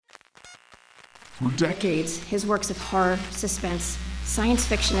For decades, his works of horror, suspense, science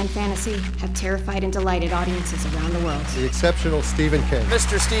fiction, and fantasy have terrified and delighted audiences around the world. The exceptional Stephen King.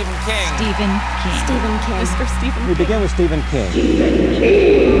 Mr. Stephen King. Stephen King. Stephen King. Mr. Stephen King. We begin with Stephen King.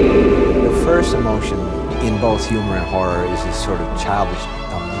 The first emotion in both humor and horror is this sort of childish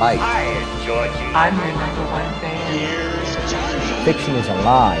delight. Hi, Georgie. I'm your number one fan. Here's Johnny. Fiction is a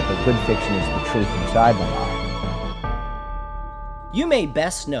lie, but good fiction is the truth inside the lie. You may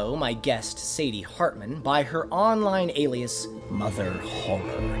best know my guest, Sadie Hartmann, by her online alias, Mother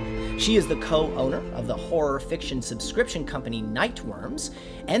Horror. She is the co-owner of the horror fiction subscription company Nightworms,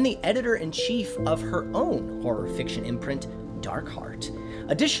 and the editor-in-chief of her own horror fiction imprint, Dark Heart.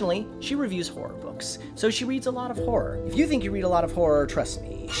 Additionally, she reviews horror books, so she reads a lot of horror. If you think you read a lot of horror, trust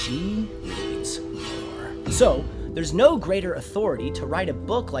me, she reads more. So, there's no greater authority to write a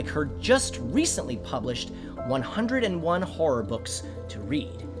book like her just recently published 101 Horror Books to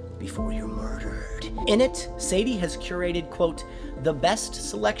Read Before You're Murdered. In it, Sadie has curated, quote, the best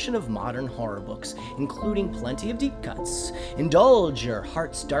selection of modern horror books, including plenty of deep cuts. Indulge your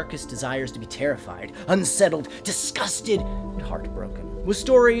heart's darkest desires to be terrified, unsettled, disgusted, and heartbroken, with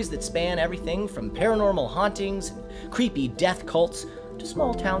stories that span everything from paranormal hauntings and creepy death cults to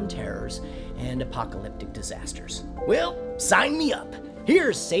small-town terrors and apocalyptic disasters. Well, sign me up.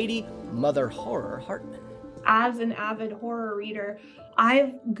 Here's Sadie, Mother Horror Hartmann. As an avid horror reader,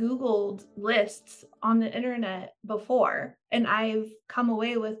 I've Googled lists on the internet before, and I've come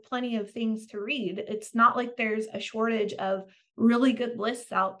away with plenty of things to read. It's not like there's a shortage of really good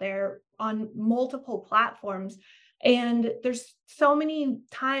lists out there on multiple platforms. And there's so many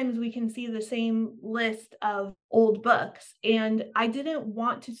times we can see the same list of old books. And I didn't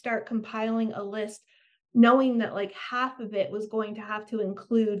want to start compiling a list knowing that like half of it was going to have to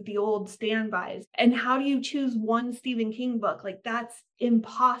include the old standbys. And how do you choose one Stephen King book? Like that's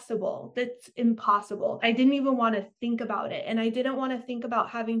impossible. That's impossible. I didn't even want to think about it. And I didn't want to think about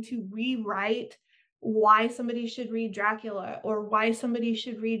having to rewrite why somebody should read Dracula or why somebody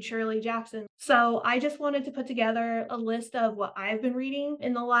should read Shirley Jackson. So I just wanted to put together a list of what I've been reading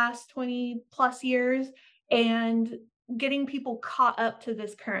in the last 20 plus years and getting people caught up to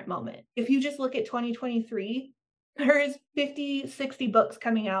this current moment. If you just look at 2023, there's 50, 60 books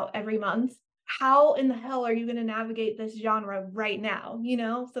coming out every month. How in the hell are you going to navigate this genre right now? You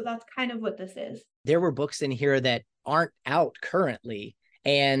know, so that's kind of what this is. There were books in here that aren't out currently.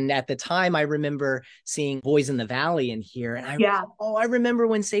 And at the time, I remember seeing Boys in the Valley in here. And I remember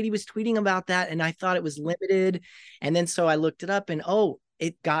when Sadie was tweeting about that and I thought it was limited. And then so I looked it up and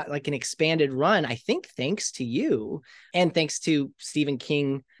it got like an expanded run, I think thanks to you and thanks to Stephen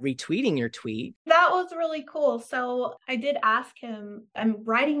King retweeting your tweet. That was really cool. So I did ask him, I'm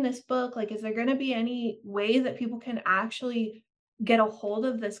writing this book, like, is there going to be any way that people can actually get a hold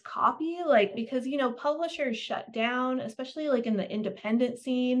of this copy? Like, because, you know, publishers shut down, especially like in the independent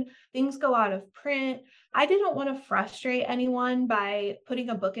scene, things go out of print. I didn't want to frustrate anyone by putting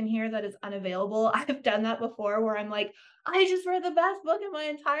a book in here that is unavailable. I've done that before where I'm like, I just read the best book in my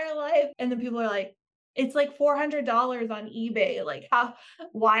entire life. And then people are like, it's like $400 on eBay. Like,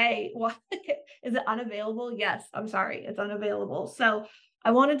 why is it unavailable? Yes, I'm sorry, it's unavailable. So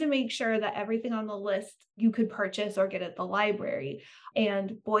I wanted to make sure that everything on the list you could purchase or get at the library.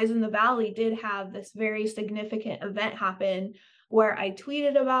 And Boys in the Valley did have this very significant event happen where I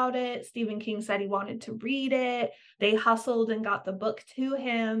tweeted about it. Stephen King said he wanted to read it. They hustled and got the book to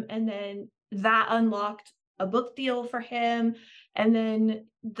him. And then that unlocked a book deal for him. And then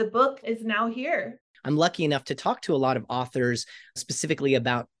the book is now here. I'm lucky enough to talk to a lot of authors specifically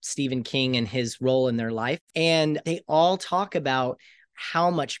about Stephen King and his role in their life. And they all talk about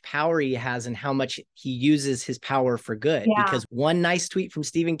how much power he has and how much he uses his power for good, because one nice tweet from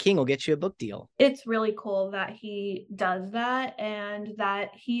Stephen King will get you a book deal. It's really cool that he does that and that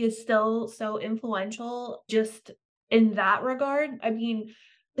he is still so influential just in that regard. I mean,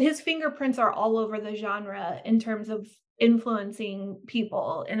 his fingerprints are all over the genre in terms of influencing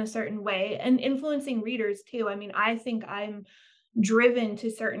people in a certain way and influencing readers too. I mean, I think I'm driven to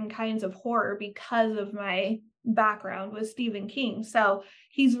certain kinds of horror because of my background with Stephen King. So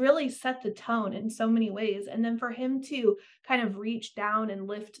he's really set the tone in so many ways. And then for him to kind of reach down and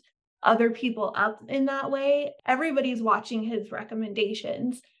lift other people up in that way, everybody's watching his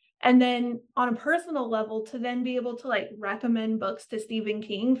recommendations. And then on a personal level, to then be able to like recommend books to Stephen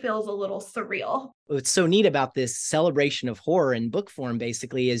King feels a little surreal. What's so neat about this celebration of horror in book form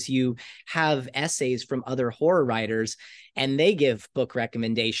basically is you have essays from other horror writers and they give book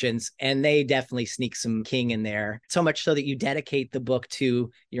recommendations and they definitely sneak some King in there. So much so that you dedicate the book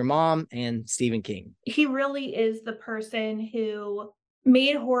to your mom and Stephen King. He really is the person who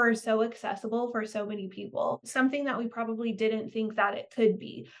made horror so accessible for so many people, something that we probably didn't think that it could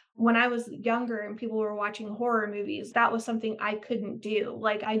be. When I was younger and people were watching horror movies, that was something I couldn't do.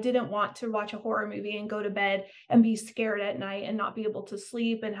 Like, I didn't want to watch a horror movie and go to bed and be scared at night and not be able to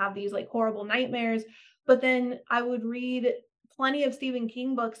sleep and have these like horrible nightmares. But then I would read plenty of Stephen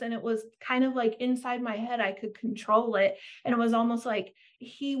King books, and it was kind of like inside my head, I could control it. And it was almost like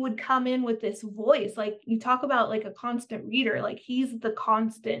he would come in with this voice. Like, you talk about like a constant reader, like he's the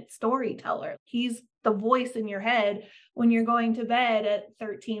constant storyteller. He's the voice in your head when you're going to bed at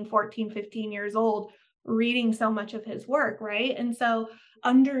 13, 14, 15 years old, reading so much of his work, right? And so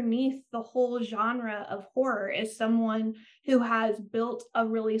underneath the whole genre of horror is someone who has built a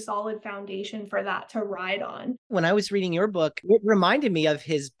really solid foundation for that to ride on. When I was reading your book, it reminded me of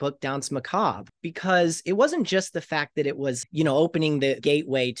his book Danse Macabre, because it wasn't just the fact that it was, opening the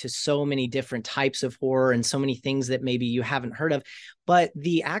gateway to so many different types of horror and so many things that maybe you haven't heard of, but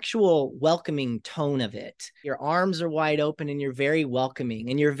the actual welcoming tone of it. Your arms are wide open and you're very welcoming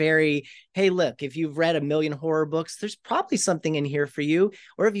and you're very, hey, look, if you've read a million horror books, there's probably something in here for you.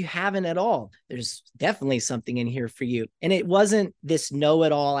 Or if you haven't at all, there's definitely something in here for you. And it wasn't this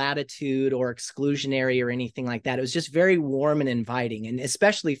know-it-all attitude or exclusionary or anything like that. It was just very warm and inviting. And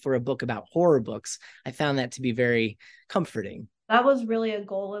especially for a book about horror books, I found that to be very comforting. That was really a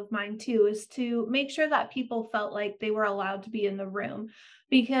goal of mine too, is to make sure that people felt like they were allowed to be in the room.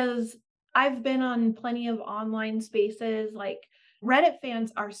 Because I've been on plenty of online spaces, like Reddit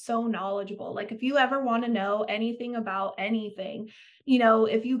fans are so knowledgeable. Like, if you ever want to know anything about anything,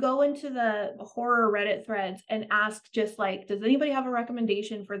 if you go into the horror Reddit threads and ask just like, does anybody have a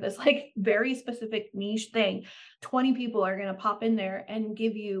recommendation for this like very specific niche thing? 20 people are going to pop in there and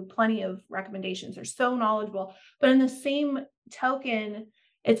give you plenty of recommendations. They're so knowledgeable. But in the same token,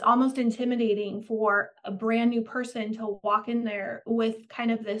 it's almost intimidating for a brand new person to walk in there with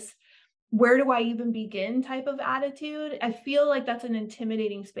kind of this, where do I even begin type of attitude. I feel like that's an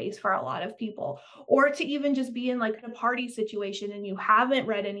intimidating space for a lot of people. Or to even just be in like a party situation and you haven't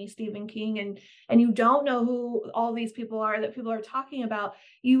read any Stephen King and you don't know who all these people are that people are talking about,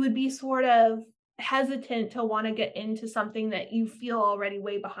 you would be sort of hesitant to want to get into something that you feel already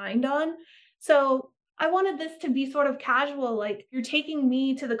way behind on. So I wanted this to be sort of casual, like you're taking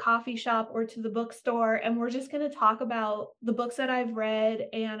me to the coffee shop or to the bookstore, and we're just going to talk about the books that I've read,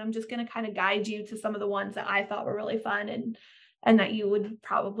 and I'm just going to kind of guide you to some of the ones that I thought were really fun and that you would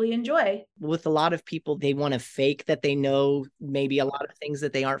probably enjoy. With a lot of people, they want to fake that they know maybe a lot of things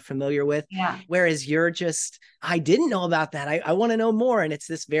that they aren't familiar with. Yeah. Whereas you're just, I didn't know about that. I want to know more. And it's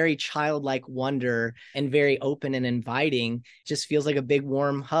this very childlike wonder and very open and inviting. Just feels like a big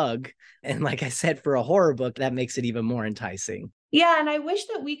warm hug. And like I said, for a horror book, that makes it even more enticing. Yeah, and I wish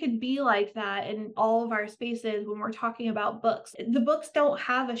that we could be like that in all of our spaces when we're talking about books. The books don't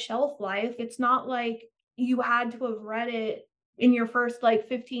have a shelf life. It's not like you had to have read it in your first like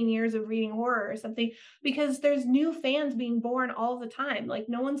 15 years of reading horror or something, because there's new fans being born all the time. Like,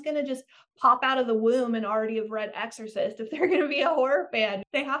 no one's going to just pop out of the womb and already have read Exorcist if they're going to be a horror fan.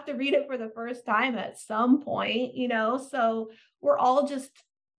 They have to read it for the first time at some point, so we're all just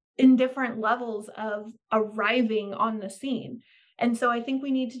in different levels of arriving on the scene. And so I think we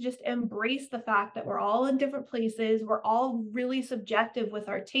need to just embrace the fact that we're all in different places. We're all really subjective with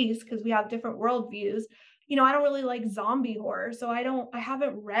our tastes because we have different worldviews. I don't really like zombie horror, so I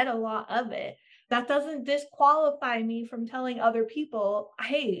haven't read a lot of it. That doesn't disqualify me from telling other people,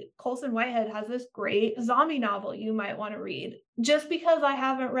 hey, Colson Whitehead has this great zombie novel you might want to read. Just because I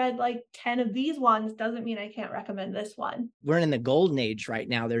haven't read like 10 of these ones doesn't mean I can't recommend this one. We're in the golden age right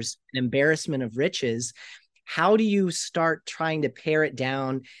now. There's an embarrassment of riches. How do you start trying to pare it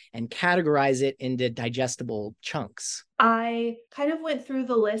down and categorize it into digestible chunks? I kind of went through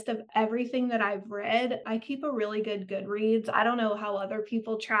the list of everything that I've read. I keep a really good Goodreads. I don't know how other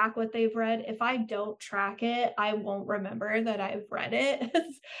people track what they've read. If I don't track it, I won't remember that I've read it.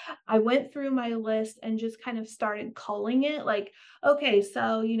 I went through my list and just kind of started culling it. Like, okay,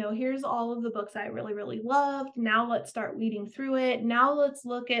 so, here's all of the books I really, really loved. Now let's start weeding through it. Now let's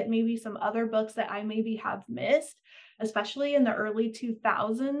look at maybe some other books that I maybe have missed, especially in the early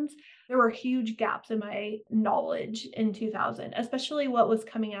 2000s. There were huge gaps in my knowledge in 2000, especially what was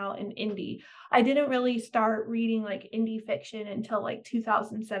coming out in indie. I didn't really start reading like indie fiction until like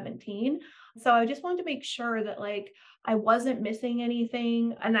 2017. So I just wanted to make sure that like I wasn't missing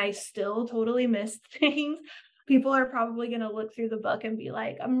anything, and I still totally missed things. People are probably going to look through the book and be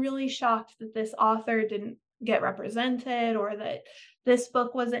like, I'm really shocked that this author didn't get represented or that this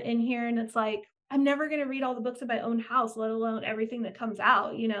book wasn't in here. And it's like, I'm never going to read all the books in my own house, let alone everything that comes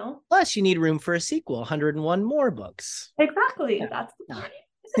out, you know? Plus, you need room for a sequel, 101 more books. Exactly. Yeah. That's the Yeah. point.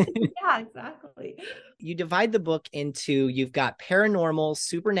 Yeah, exactly. You divide the book into, you've got paranormal,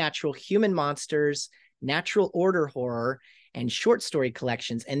 supernatural, human monsters, natural order horror, and short story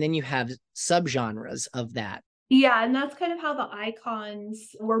collections. And then you have subgenres of that. Yeah, and that's kind of how the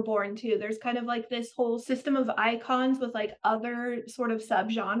icons were born too. There's kind of like this whole system of icons with like other sort of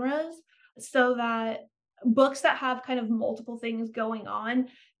subgenres so that books that have kind of multiple things going on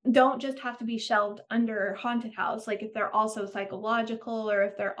don't just have to be shelved under haunted house, like if they're also psychological or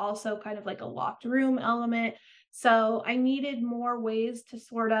if they're also kind of like a locked room element. So I needed more ways to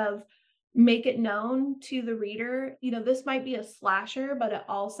sort of make it known to the reader, you know, this might be a slasher, but it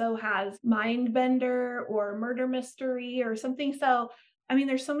also has mind bender or murder mystery or something. So, I mean,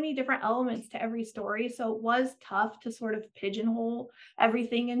 there's so many different elements to every story. So it was tough to sort of pigeonhole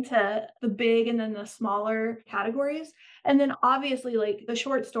everything into the big and then the smaller categories. And then obviously, like the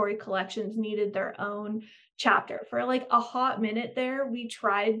short story collections needed their own chapter. For like a hot minute there, we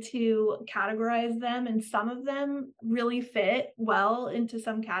tried to categorize them, and some of them really fit well into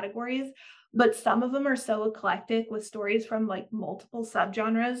some categories. But some of them are so eclectic with stories from like multiple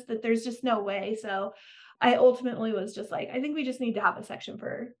subgenres that there's just no way. So I ultimately was just like, I think we just need to have a section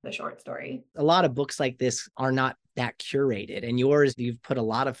for the short story. A lot of books like this are not that curated, and yours, you've put a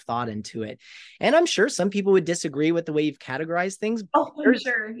lot of thought into it. And I'm sure some people would disagree with the way you've categorized things. Oh, I'm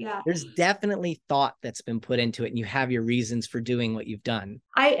sure. Yeah. There's definitely thought that's been put into it, and you have your reasons for doing what you've done.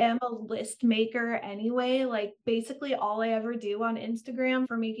 I am a list maker anyway. Like basically all I ever do on Instagram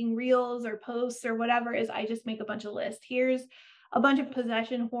for making reels or posts or whatever is I just make a bunch of lists. Here's a bunch of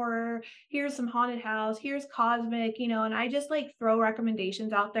possession horror, here's some haunted house, here's cosmic, you know, and I just like throw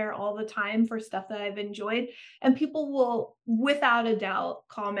recommendations out there all the time for stuff that I've enjoyed. And people will, without a doubt,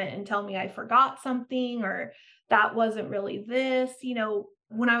 comment and tell me I forgot something or that wasn't really this. You know,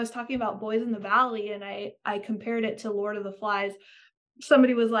 when I was talking about Boys in the Valley and I compared it to Lord of the Flies,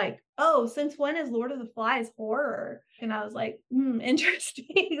 somebody was like, "Oh, since when is Lord of the Flies horror?" And I was like,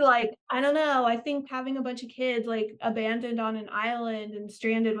 interesting. Like, I don't know. I think having a bunch of kids like abandoned on an island and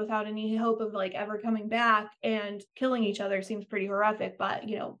stranded without any hope of like ever coming back and killing each other seems pretty horrific, but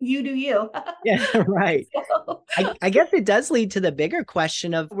you know, you do you." Yeah, right. So, I guess it does lead to the bigger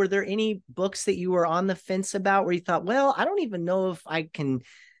question of, were there any books that you were on the fence about where you thought, well, I don't even know if I can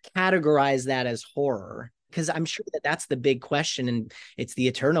categorize that as horror? Because I'm sure that that's the big question, and it's the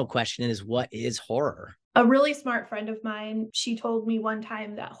eternal question, is what is horror? a really smart friend of mine, she told me one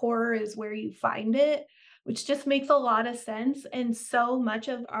time that horror is where you find it, which just makes a lot of sense. And so much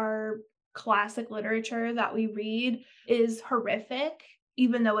of our classic literature that we read is horrific,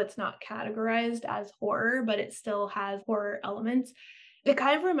 even though it's not categorized as horror, but it still has horror elements. It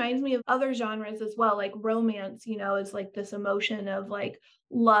kind of reminds me of other genres as well, like romance, you know, is like this emotion of like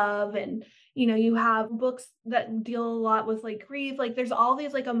love. And, you know, you have books that deal a lot with like grief. Like there's all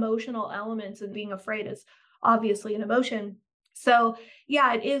these like emotional elements, and being afraid is obviously an emotion. So,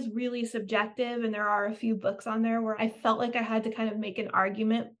 yeah, it is really subjective. And there are a few books on there where I felt like I had to kind of make an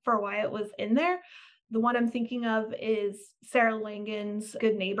argument for why it was in there. The one I'm thinking of is Sarah Langan's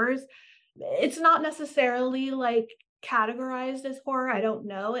Good Neighbors. It's not necessarily like categorized as horror. I don't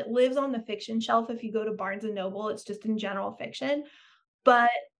know. It lives on the fiction shelf. If you go to Barnes and Noble, it's just in general fiction,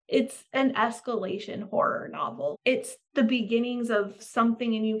 but it's an escalation horror novel. It's the beginnings of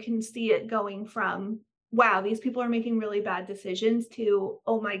something, and you can see it going from, wow, these people are making really bad decisions, to,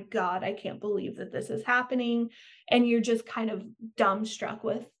 oh my God, I can't believe that this is happening. And you're just kind of dumbstruck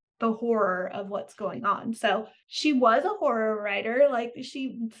with the horror of what's going on. So she was a horror writer. Like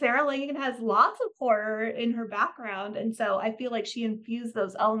Sarah Langan has lots of horror in her background. And so I feel like she infused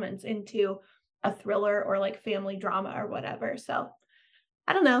those elements into a thriller or like family drama or whatever. So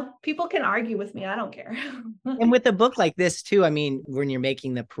I don't know. People can argue with me. I don't care. And with a book like this too, I mean, when you're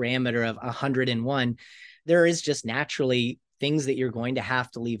making the parameter of 101, there is just naturally things that you're going to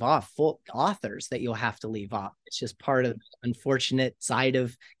have to leave off, full authors that you'll have to leave off. It's just part of the unfortunate side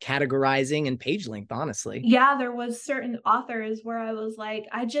of categorizing and page length, honestly. Yeah, there was certain authors where I was like,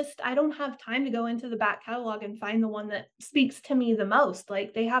 I don't have time to go into the back catalog and find the one that speaks to me the most.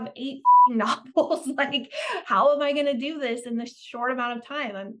 Like they have 8 novels. Like, how am I going to do this in this short amount of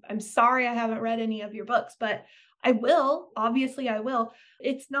time? I'm sorry I haven't read any of your books, but I will. Obviously, I will.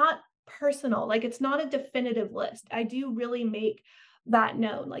 It's not personal. Like it's not a definitive list. I do really make that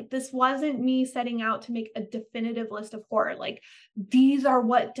known. Like, this wasn't me setting out to make a definitive list of horror. Like, these are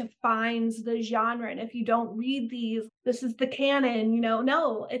what defines the genre. And if you don't read these, this is the canon,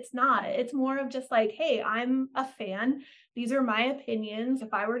 No, it's not. It's more of just like, hey, I'm a fan. These are my opinions.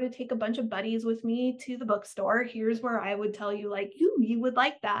 If I were to take a bunch of buddies with me to the bookstore, here's where I would tell you, like, you would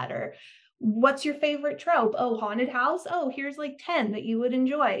like that. Or what's your favorite trope? Oh, haunted house. Oh, here's like 10 that you would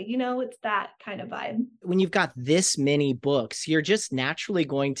enjoy. It's that kind of vibe. When you've got this many books, you're just naturally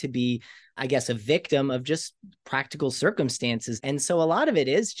going to be, I guess, a victim of just practical circumstances. And so a lot of it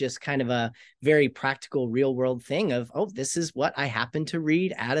is just kind of a very practical, real world thing of, oh, this is what I happened to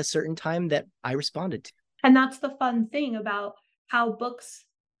read at a certain time that I responded to. And that's the fun thing about how books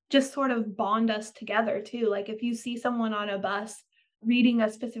just sort of bond us together too. Like, if you see someone on a bus reading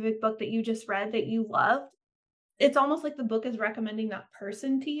a specific book that you just read that you loved, it's almost like the book is recommending that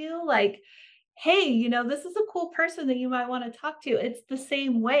person to you. Like, hey, this is a cool person that you might want to talk to. It's the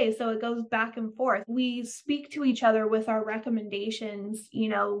same way. So it goes back and forth. We speak to each other with our recommendations.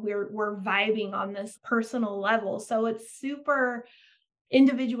 We're vibing on this personal level. So it's super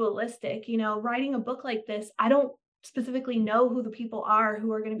individualistic. Writing a book like this, I don't specifically know who the people are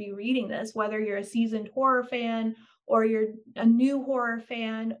who are going to be reading this, whether you're a seasoned horror fan or you're a new horror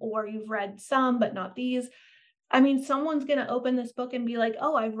fan, or you've read some but not these. I mean, someone's going to open this book and be like,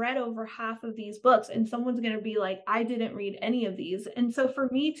 oh, I've read over half of these books. And someone's going to be like, I didn't read any of these. And so for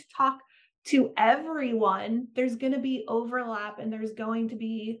me to talk to everyone, there's going to be overlap and there's going to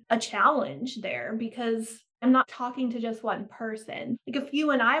be a challenge there, because I'm not talking to just one person. Like, if you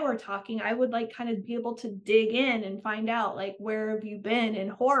and I were talking, I would like kind of be able to dig in and find out, like, where have you been in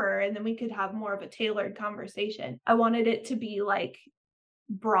horror? And then we could have more of a tailored conversation. I wanted it to be like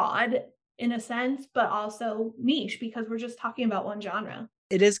broad in a sense, but also niche, because we're just talking about one genre.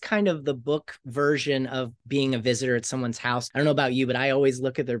 It is kind of the book version of being a visitor at someone's house. I don't know about you, but I always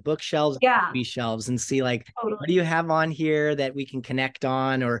look at their bookshelves, movie shelves, and see like, Totally. What do you have on here that we can connect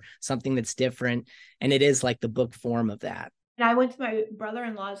on, or something that's different? And it is like the book form of that. And I went to my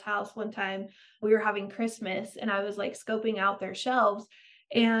brother-in-law's house one time. We were having Christmas and I was like scoping out their shelves,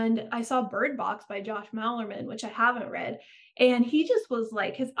 and I saw Bird Box by Josh Malerman, which I haven't read. And he just was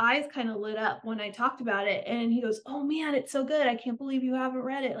like, his eyes kind of lit up when I talked about it. And he goes, oh man, it's so good. I can't believe you haven't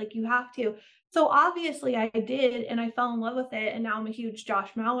read it. Like, you have to. So obviously I did, and I fell in love with it. And now I'm a huge Josh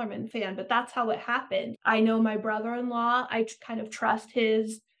Malerman fan, but that's how it happened. I know my brother-in-law, I kind of trust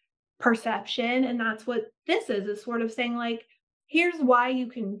his perception. And that's what this is sort of saying, like, here's why you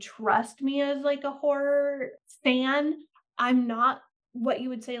can trust me as like a horror fan. I'm not what you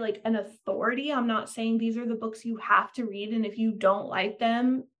would say like an authority. I'm not saying these are the books you have to read, and if you don't like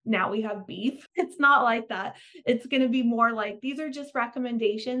them, now we have beef. It's not like that. It's going to be more like, these are just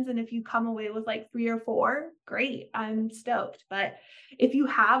recommendations, and if you come away with like 3 or 4, great, I'm stoked. But if you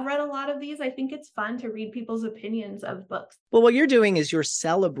have read a lot of these, I think it's fun to read people's opinions of books. Well, what you're doing is you're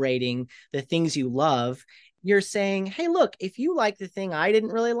celebrating the things you love. You're saying, hey, look, if you like the thing I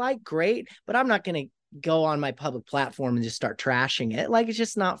didn't really like, great, but I'm not going to go on my public platform and just start trashing it. Like, it's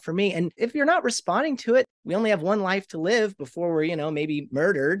just not for me. And if you're not responding to it, we only have one life to live before we're, maybe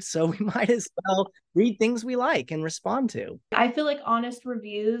murdered. So we might as well read things we like and respond to. I feel like honest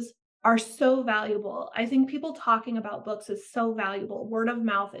reviews are so valuable. I think people talking about books is so valuable. Word of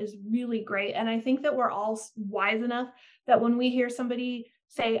mouth is really great. And I think that we're all wise enough that when we hear somebody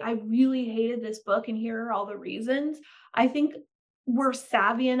say, I really hated this book and here are all the reasons, I think we're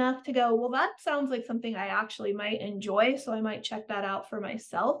savvy enough to go, well, that sounds like something I actually might enjoy. So I might check that out for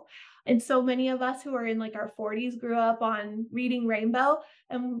myself. And so many of us who are in like our 40s grew up on reading Rainbow,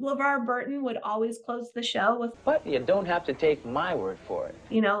 and LeVar Burton would always close the show with, but you don't have to take my word for it.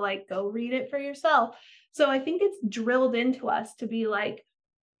 Like, go read it for yourself. So I think it's drilled into us to be like,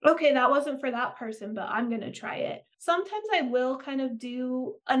 okay, that wasn't for that person, but I'm going to try it. Sometimes I will kind of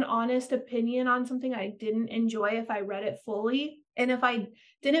do an honest opinion on something I didn't enjoy if I read it fully. And if I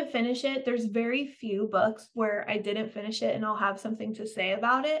didn't finish it, there's very few books where I didn't finish it and I'll have something to say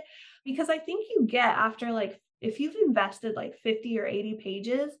about it. Because I think you get, after like, if you've invested like 50 or 80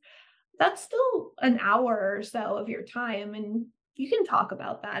 pages, that's still an hour or so of your time. And you can talk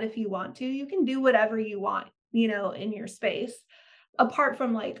about that if you want to. You can do whatever you want, in your space. Apart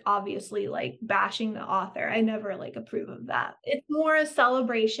from like, obviously, like bashing the author, I never like approve of that. It's more a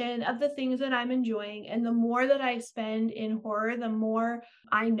celebration of the things that I'm enjoying. And the more that I spend in horror, the more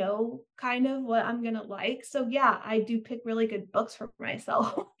I know kind of what I'm going to like. So yeah, I do pick really good books for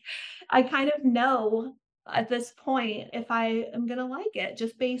myself. I kind of know at this point if I am going to like it,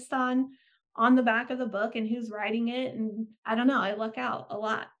 just based on on the back of the book and who's writing it. And I don't know, I luck out a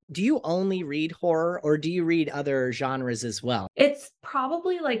lot. Do you only read horror or do you read other genres as well? It's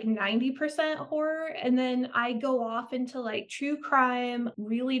probably like 90% horror. And then I go off into like true crime,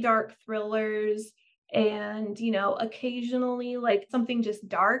 really dark thrillers, and, occasionally like something just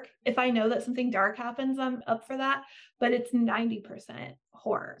dark. If I know that something dark happens, I'm up for that. But it's 90%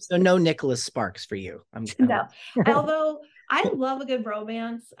 horror. So no Nicholas Sparks for you. No. Although I love a good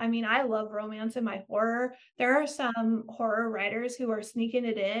romance. I mean, I love romance in my horror. There are some horror writers who are sneaking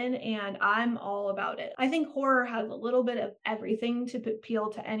it in, and I'm all about it. I think horror has a little bit of everything to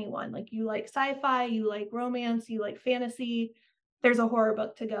appeal to anyone. Like, you like sci-fi, you like romance, you like fantasy. There's a horror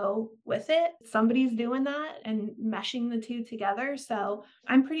book to go with it. Somebody's doing that and meshing the two together. So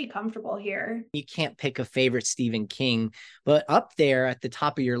I'm pretty comfortable here. You can't pick a favorite Stephen King, but up there at the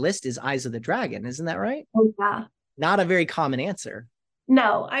top of your list is Eyes of the Dragon. Isn't that right? Oh, yeah. Not a very common answer.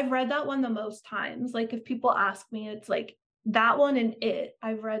 No, I've read that one the most times. Like, if people ask me, it's like that one and It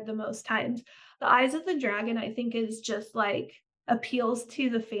I've read the most times. The Eyes of the Dragon, I think, is just like appeals to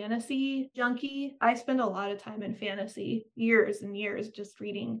the fantasy junkie. I spend a lot of time in fantasy, years and years, just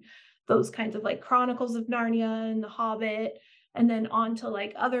reading those kinds of like Chronicles of Narnia and The Hobbit, and then on to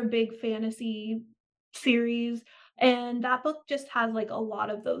like other big fantasy series. And that book just has like a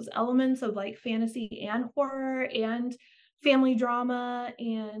lot of those elements of like fantasy and horror and family drama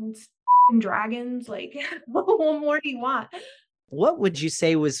and dragons. Like, what more do you want? What would you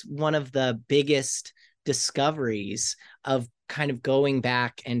say was one of the biggest discoveries of kind of going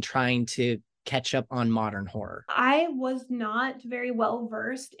back and trying to catch up on modern horror? I was not very well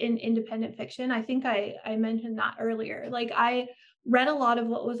versed in independent fiction. I think I mentioned that earlier. Like, I read a lot of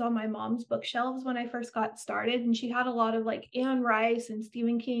what was on my mom's bookshelves when I first got started, and she had a lot of like Anne Rice and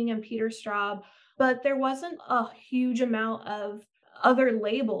Stephen King and Peter Straub, but there wasn't a huge amount of other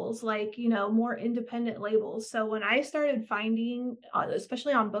labels, like, more independent labels. So when I started finding,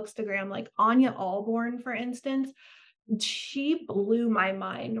 especially on Bookstagram, like Anya Allborn, for instance, she blew my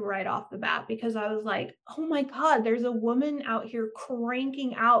mind right off the bat, because I was like, oh my God, there's a woman out here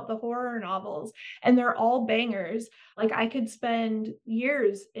cranking out the horror novels and they're all bangers. Like, I could spend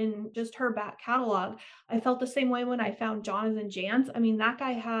years in just her back catalog. I felt the same way when I found Jonathan Jantz. I mean, that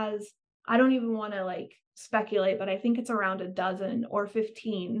guy has, I don't even want to like speculate, but I think it's around a dozen or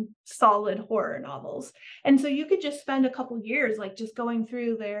 15 solid horror novels. And so you could just spend a couple years like just going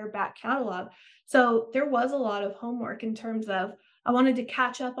through their back catalog. So there was a lot of homework in terms of, I wanted to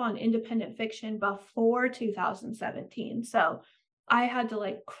catch up on independent fiction before 2017. So I had to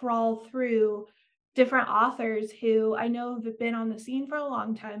like crawl through different authors who I know have been on the scene for a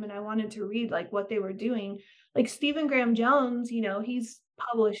long time, and I wanted to read like what they were doing. Like Stephen Graham Jones, he's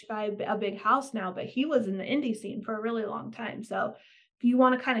published by a big house now, but he was in the indie scene for a really long time. So if you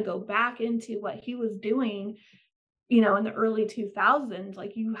want to kind of go back into what he was doing, in the early 2000s,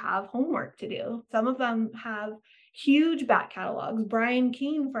 like, you have homework to do. Some of them have huge back catalogs. Brian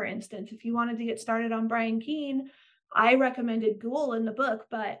Keene, for instance, if you wanted to get started on Brian Keene, I recommended Ghoul in the book,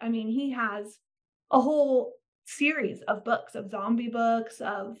 but I mean, he has a whole series of books, of zombie books,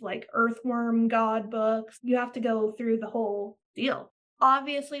 of like earthworm god books. You have to go through the whole deal.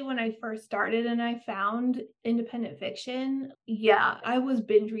 Obviously, when I first started and I found independent fiction, yeah, I was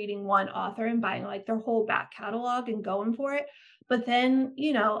binge reading one author and buying like their whole back catalog and going for it. But then,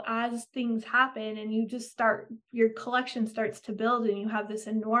 as things happen and you just your collection starts to build and you have this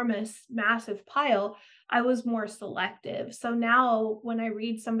enormous, massive pile, I was more selective. So now when I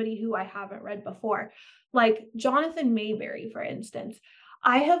read somebody who I haven't read before, like Jonathan Mayberry, for instance,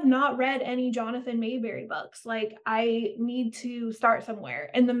 I have not read any Jonathan Mayberry books. Like, I need to start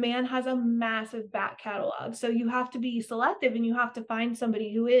somewhere. And the man has a massive back catalog. So you have to be selective, and you have to find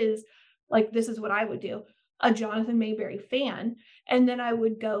somebody who is like, this is what I would do, a Jonathan Mayberry fan. And then I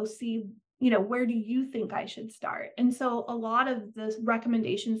would go see, where do you think I should start? And so a lot of the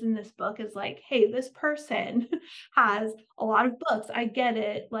recommendations in this book is like, hey, this person has a lot of books. I get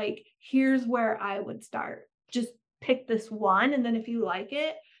it. Like, here's where I would start. Just pick this one, and then if you like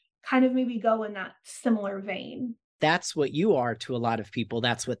it, kind of maybe go in that similar vein. That's what you are to a lot of people.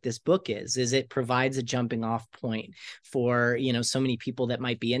 That's what this book is it provides a jumping off point for, so many people that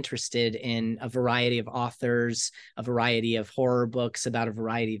might be interested in a variety of authors, a variety of horror books about a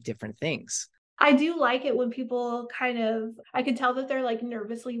variety of different things. I do like it when people I can tell that they're like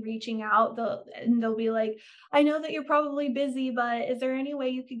nervously reaching out, and they'll be like, I know that you're probably busy, but is there any way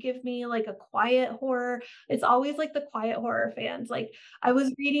you could give me like a quiet horror? It's always like the quiet horror fans. Like, I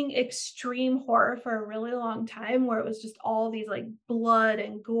was reading extreme horror for a really long time, where it was just all these like blood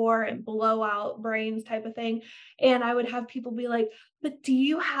and gore and blowout brains type of thing. And I would have people be like, but do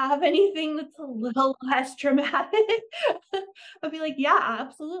you have anything that's a little less dramatic? I'd be like, yeah,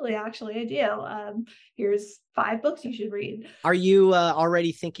 absolutely. Actually, I do. Here's 5 books you should read. Are you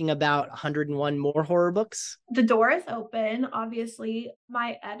already thinking about 101 more horror books? The door is open. Obviously,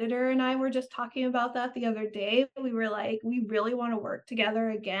 my editor and I were just talking about that the other day. We were like, we really want to work together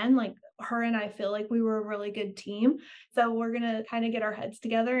again. Like, her and I feel like we were a really good team. So we're going to kind of get our heads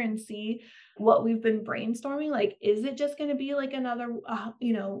together and see what we've been brainstorming. Like, is it just going to be like another,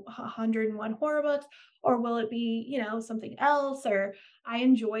 101 horror books? Or will it be, something else? Or I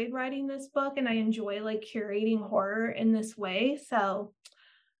enjoyed writing this book and I enjoy like curating horror in this way. So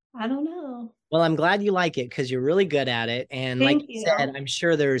I don't know. Well, I'm glad you like it because you're really good at it. And like Thank you you. said, I'm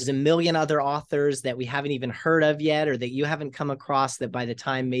sure there's a million other authors that we haven't even heard of yet, or that you haven't come across, that by the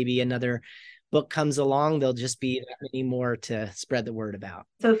time maybe another book comes along, there'll just be that many more to spread the word about.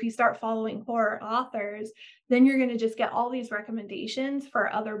 So if you start following horror authors, then you're going to just get all these recommendations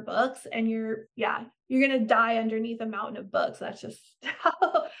for other books, and you're going to die underneath a mountain of books. That's just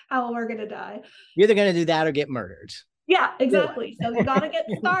how we're going to die. You're either going to do that or get murdered. Yeah, exactly. So you got to get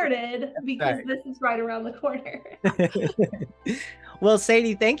started because right. This is right around the corner. Well,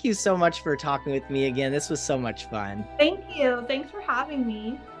 Sadie, thank you so much for talking with me again. This was so much fun. Thank you. Thanks for having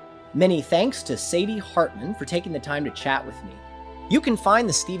me. Many thanks to Sadie Hartmann for taking the time to chat with me. You can find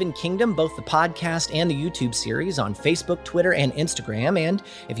The Stephen Kingdom, both the podcast and the YouTube series, on Facebook, Twitter, and Instagram. And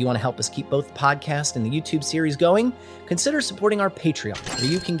if you want to help us keep both the podcast and the YouTube series going, consider supporting our Patreon, where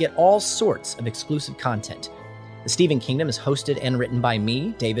you can get all sorts of exclusive content. The Stephen Kingdom is hosted and written by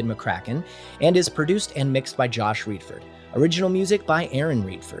me, David McCracken, and is produced and mixed by Josh Reedford. Original music by Aaron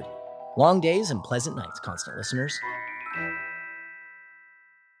Reedford. Long days and pleasant nights, constant listeners.